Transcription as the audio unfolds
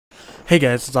Hey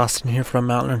guys, it's Austin here from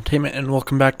Mountain Entertainment, and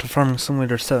welcome back to Farming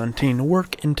Simulator 17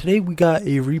 Work. And today we got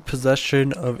a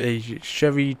repossession of a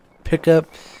Chevy pickup,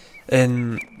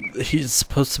 and he's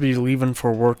supposed to be leaving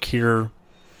for work here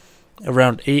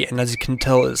around 8, and as you can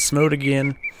tell, it snowed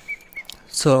again.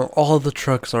 So all of the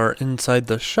trucks are inside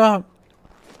the shop.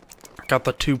 Got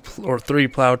the 2 or 3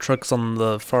 plow trucks on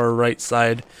the far right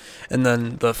side, and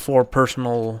then the 4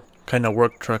 personal kind of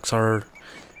work trucks are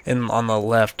on the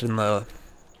left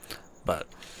but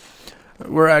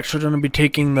we're actually going to be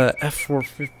taking the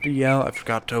F450 out. I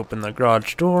forgot to open the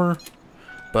garage door,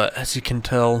 but as you can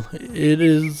tell, it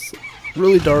is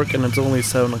really dark and it's only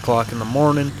 7 o'clock in the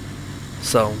morning,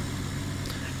 so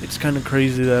it's kind of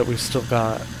crazy that we still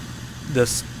got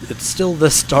this. It's still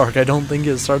this dark. I don't think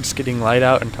it starts getting light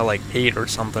out until like 8 or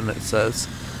something, it says.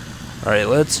 Alright,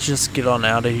 let's just get on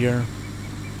out of here.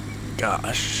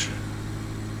 Gosh,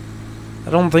 I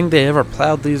don't think they ever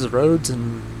plowed these roads,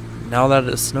 and now that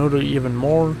it snowed even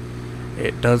more,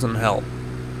 it doesn't help.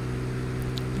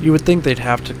 You would think they'd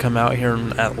have to come out here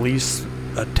and at least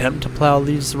attempt to plow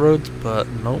these roads, but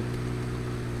nope.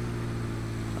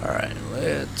 Alright,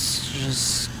 let's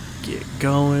just get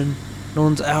going. No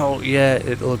one's out yet,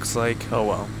 it looks like. Oh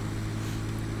well.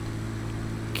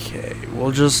 Okay,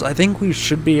 I think we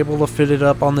should be able to fit it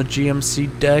up on the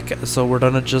GMC deck, so we're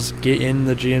gonna just get in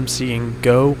the GMC and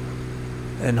go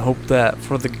and hope that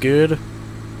for the good.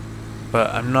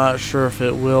 But I'm not sure if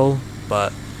it will,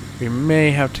 but we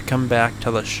may have to come back to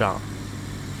the shop,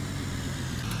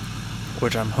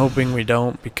 which I'm hoping we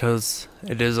don't, because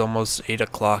it is almost 8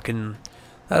 o'clock, and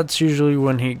that's usually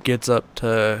when he gets up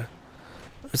to...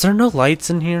 Is there no lights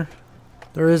in here?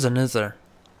 There isn't, is there?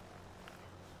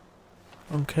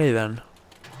 Okay then.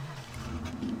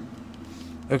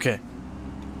 Okay.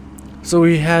 So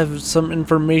we have some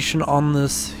information on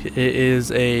this. It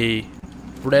is a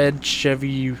red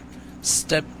Chevy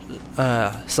side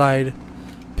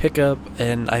pickup,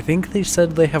 and I think they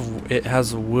said it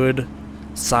has wood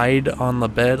side on the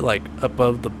bed, like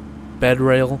above the bed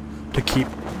rail, to keep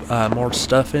more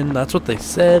stuff in. That's what they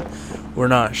said. We're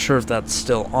not sure if that's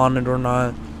still on it or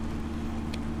not.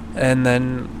 And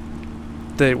then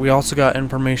we also got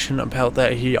information about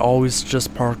that he always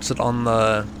just parks it on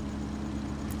the,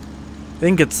 I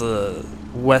think it's the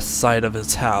west side of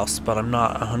his house, but I'm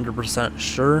not 100%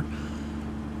 sure.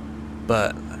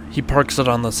 But he parks it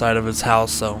on the side of his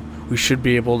house, so we should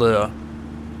be able to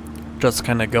just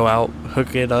kind of go out,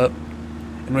 hook it up,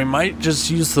 and we might just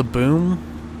use the boom,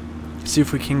 see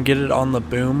if we can get it on the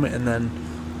boom, and then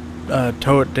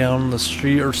tow it down the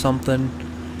street or something,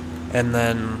 and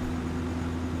then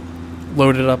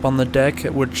load it up on the deck,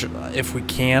 which if we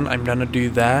can, I'm gonna do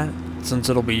that, since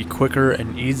it'll be quicker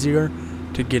and easier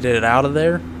to get it out of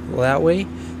there that way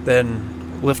than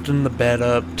lifting the bed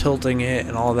up, tilting it,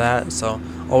 and all that. So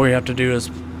all we have to do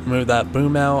is move that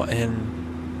boom out,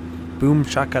 and boom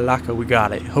shakalaka, we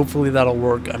got it. Hopefully that'll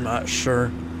work. I'm not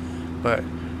sure, but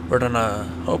we're gonna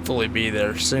hopefully be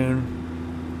there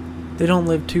soon. They don't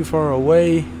live too far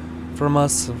away from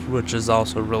us, which is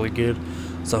also really good.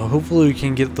 So hopefully we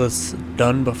can get this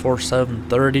done before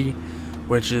 7:30,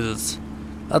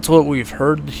 that's what we've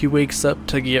heard. He wakes up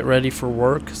to get ready for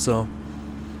work, so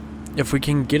if we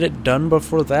can get it done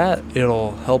before that,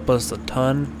 it'll help us a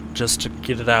ton, just to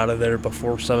get it out of there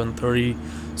before 7:30,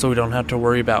 so we don't have to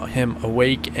worry about him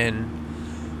awake and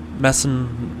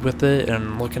messing with it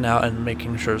and looking out and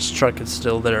making sure his truck is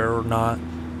still there or not.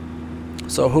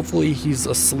 So hopefully he's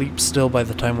asleep still by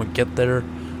the time we get there,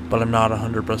 but I'm not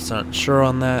 100% sure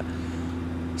on that.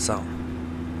 So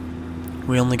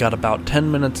we only got about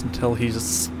 10 minutes until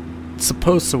he's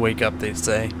supposed to wake up, they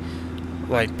say.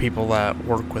 Like people that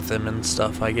work with him and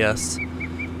stuff, I guess.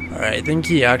 Alright, I think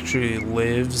he actually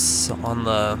lives on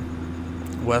the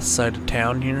west side of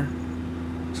town here.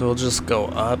 So we'll just go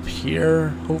up here,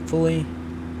 hopefully.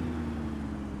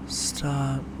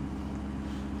 Stop.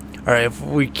 Alright, if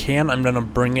we can, I'm gonna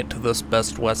bring it to this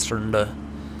Best Western to,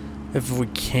 if we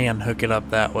can, hook it up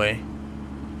that way.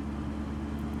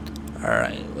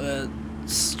 Alright,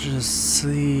 let's just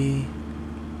see.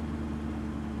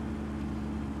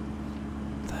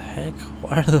 Heck,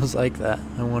 why are those like that,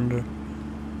 I wonder?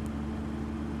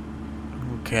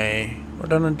 Okay, we're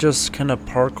gonna just kind of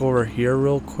park over here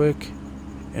real quick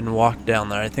and walk down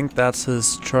there. I think that's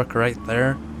his truck right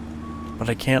there, but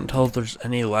I can't tell if there's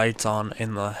any lights on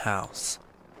in the house.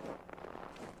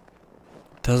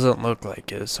 Doesn't look like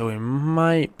it, so we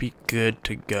might be good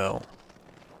to go.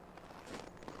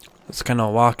 It's kind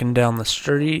of walking down the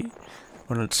street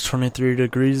when it's 23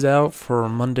 degrees out for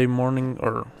Monday morning,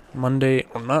 or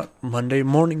not Monday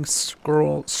morning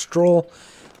stroll.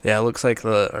 Yeah, it looks like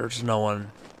there's no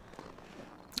one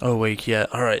awake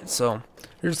yet. Alright, so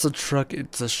here's the truck.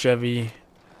 It's a Chevy.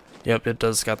 Yep, it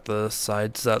does got the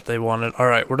sides that they wanted.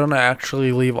 Alright, we're gonna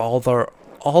actually leave all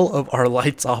of our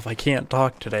lights off. I can't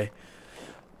talk today.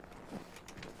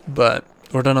 But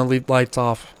we're gonna leave lights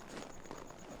off.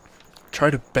 Try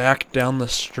to back down the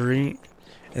street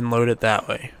and load it that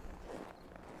way.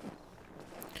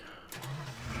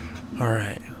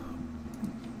 Alright.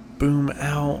 Boom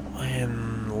out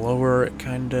and lower it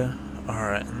kinda.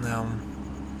 Alright, now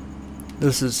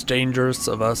this is dangerous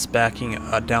of us backing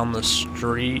down the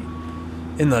street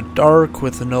in the dark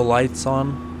with no lights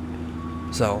on.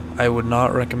 So I would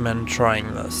not recommend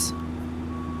trying this.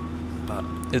 But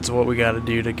it's what we gotta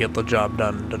do to get the job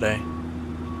done today.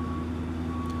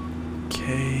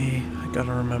 Okay, I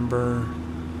gotta remember,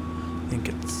 I think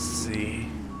it's C.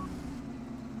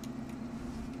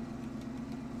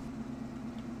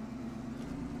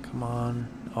 Come on.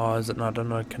 Oh, is it not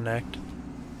gonna connect?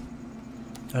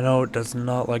 I know it does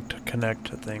not like to connect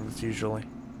to things usually.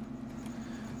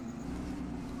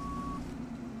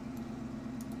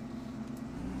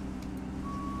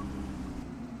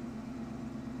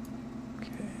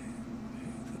 Okay,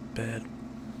 the bed.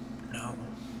 No.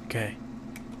 Okay.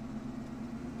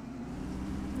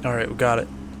 Alright, we got it.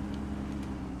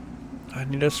 I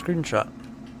need a screenshot.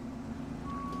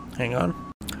 Hang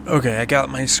on. Okay, I got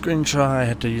my screenshot. I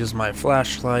had to use my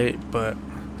flashlight, but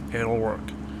it'll work.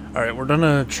 Alright, we're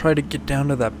gonna try to get down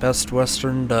to that Best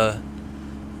Western to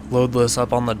load this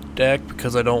up on the deck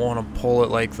because I don't want to pull it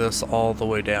like this all the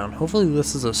way down. Hopefully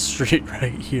this is a street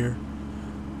right here.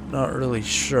 Not really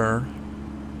sure.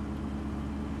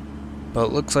 But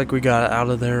it looks like we got out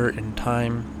of there in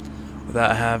time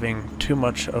without having too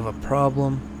much of a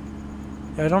problem.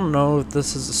 I don't know if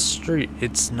this is a street.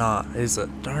 It's not, is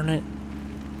it? Darn it.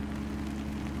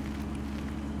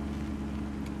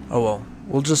 Oh well,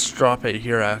 we'll just drop it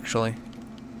here actually.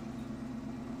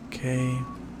 Okay.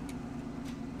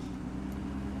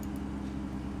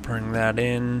 Bring that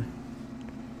in.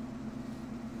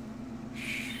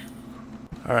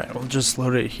 Alright, we'll just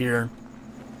load it here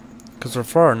because we're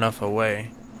far enough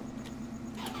away.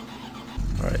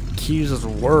 Alright, keys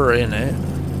were in it,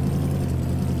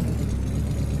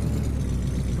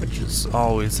 which is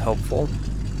always helpful.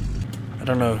 I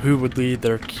don't know who would leave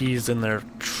their keys in their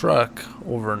truck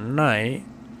overnight,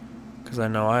 because I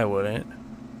know I wouldn't.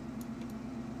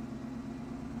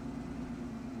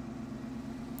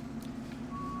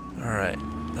 Alright,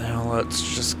 now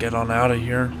let's just get on out of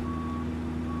here.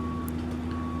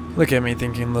 Look at me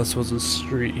thinking this was a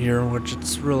street here, which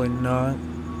it's really not.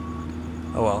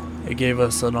 Oh well, it gave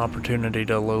us an opportunity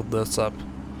to load this up.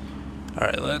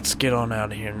 Alright, let's get on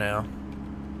out of here now.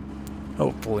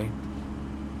 Hopefully.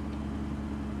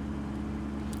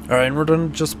 Alright, and we're gonna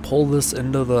just pull this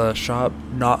into the shop,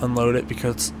 not unload it,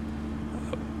 because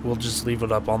we'll just leave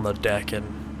it up on the deck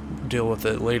and deal with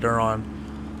it later on.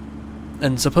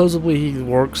 And supposedly he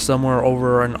works somewhere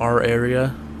over in our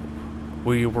area.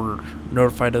 We were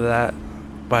notified of that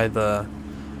by the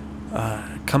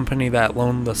company that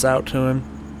loaned this out to him,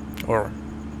 or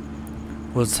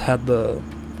had the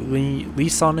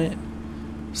lease on it.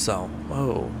 So,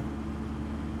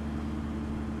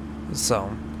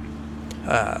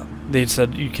 they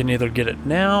said you can either get it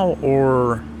now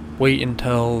or wait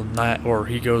until night, or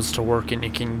he goes to work and you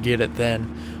can get it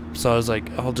then. So I was like,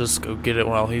 I'll just go get it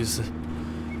while he's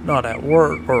not at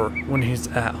work, or when he's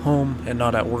at home and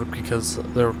not at work, because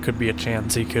there could be a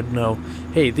chance he could know,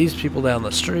 hey, these people down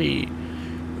the street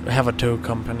have a tow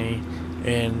company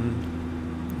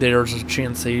and there's a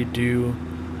chance they do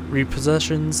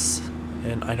repossessions,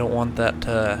 and I don't want that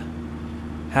to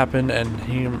happen and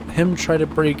him try to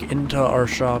break into our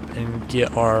shop and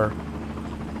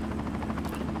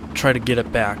try to get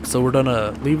it back. So we're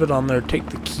gonna leave it on there, take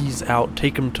the keys out,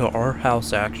 take them to our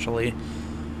house actually,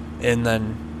 and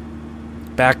then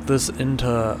back this into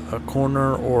a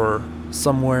corner or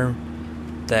somewhere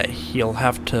that he'll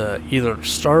have to either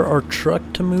start our truck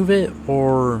to move it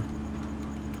or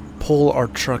pull our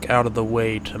truck out of the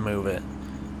way to move it.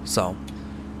 So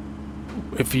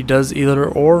if he does either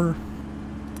or,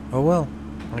 oh well,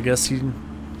 I guess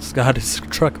he's got his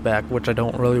truck back, which I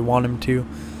don't really want him to,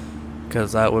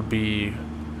 because that would be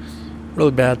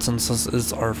really bad since this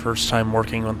is our first time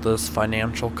working with this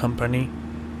financial company.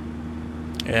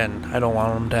 And I don't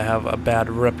want him to have a bad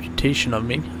reputation of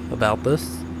me about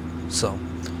this. So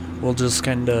we'll just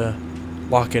kind of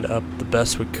lock it up the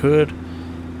best we could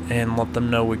and let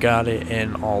them know we got it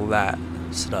and all that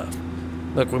stuff.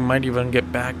 Look, we might even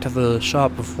get back to the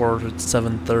shop before it's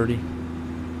 7:30.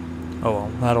 Oh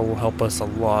well, that'll help us a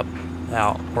lot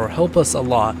out, or help us a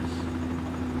lot,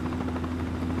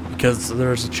 because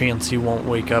there's a chance he won't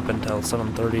wake up until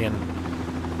 7:30,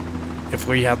 and if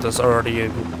we have this already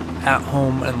at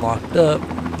home and locked up,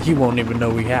 he won't even know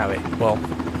we have it. Well,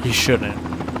 he shouldn't.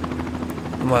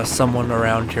 Unless someone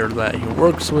around here that he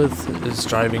works with is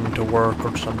driving to work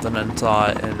or something and saw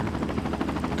it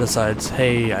and decides,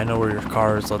 hey, I know where your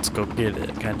car is, let's go get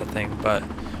it, kind of thing. But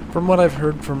from what I've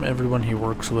heard from everyone he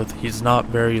works with, he's not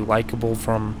very likable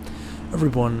from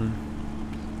everyone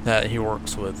that he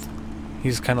works with.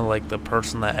 He's kind of like the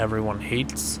person that everyone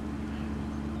hates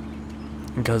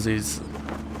because he's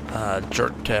a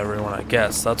jerk to everyone, I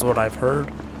guess. That's what I've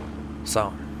heard.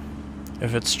 So,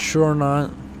 if it's true or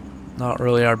not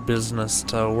really our business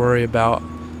to worry about.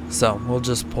 So, we'll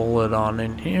just pull it on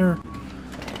in here.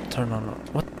 Turn on.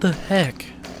 What the heck?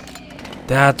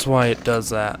 That's why it does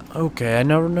that. Okay, I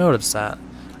never noticed that.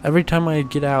 Every time I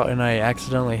get out and I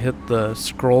accidentally hit the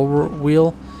scroll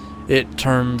wheel, it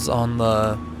turns on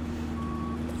the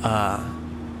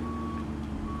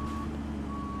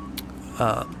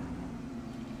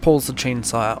pulls the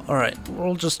chainsaw out. Alright,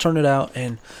 we'll just turn it out,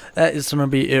 and that is going to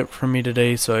be it from me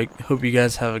today. So I hope you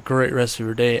guys have a great rest of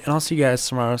your day, and I'll see you guys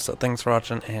tomorrow. So thanks for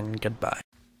watching, and goodbye.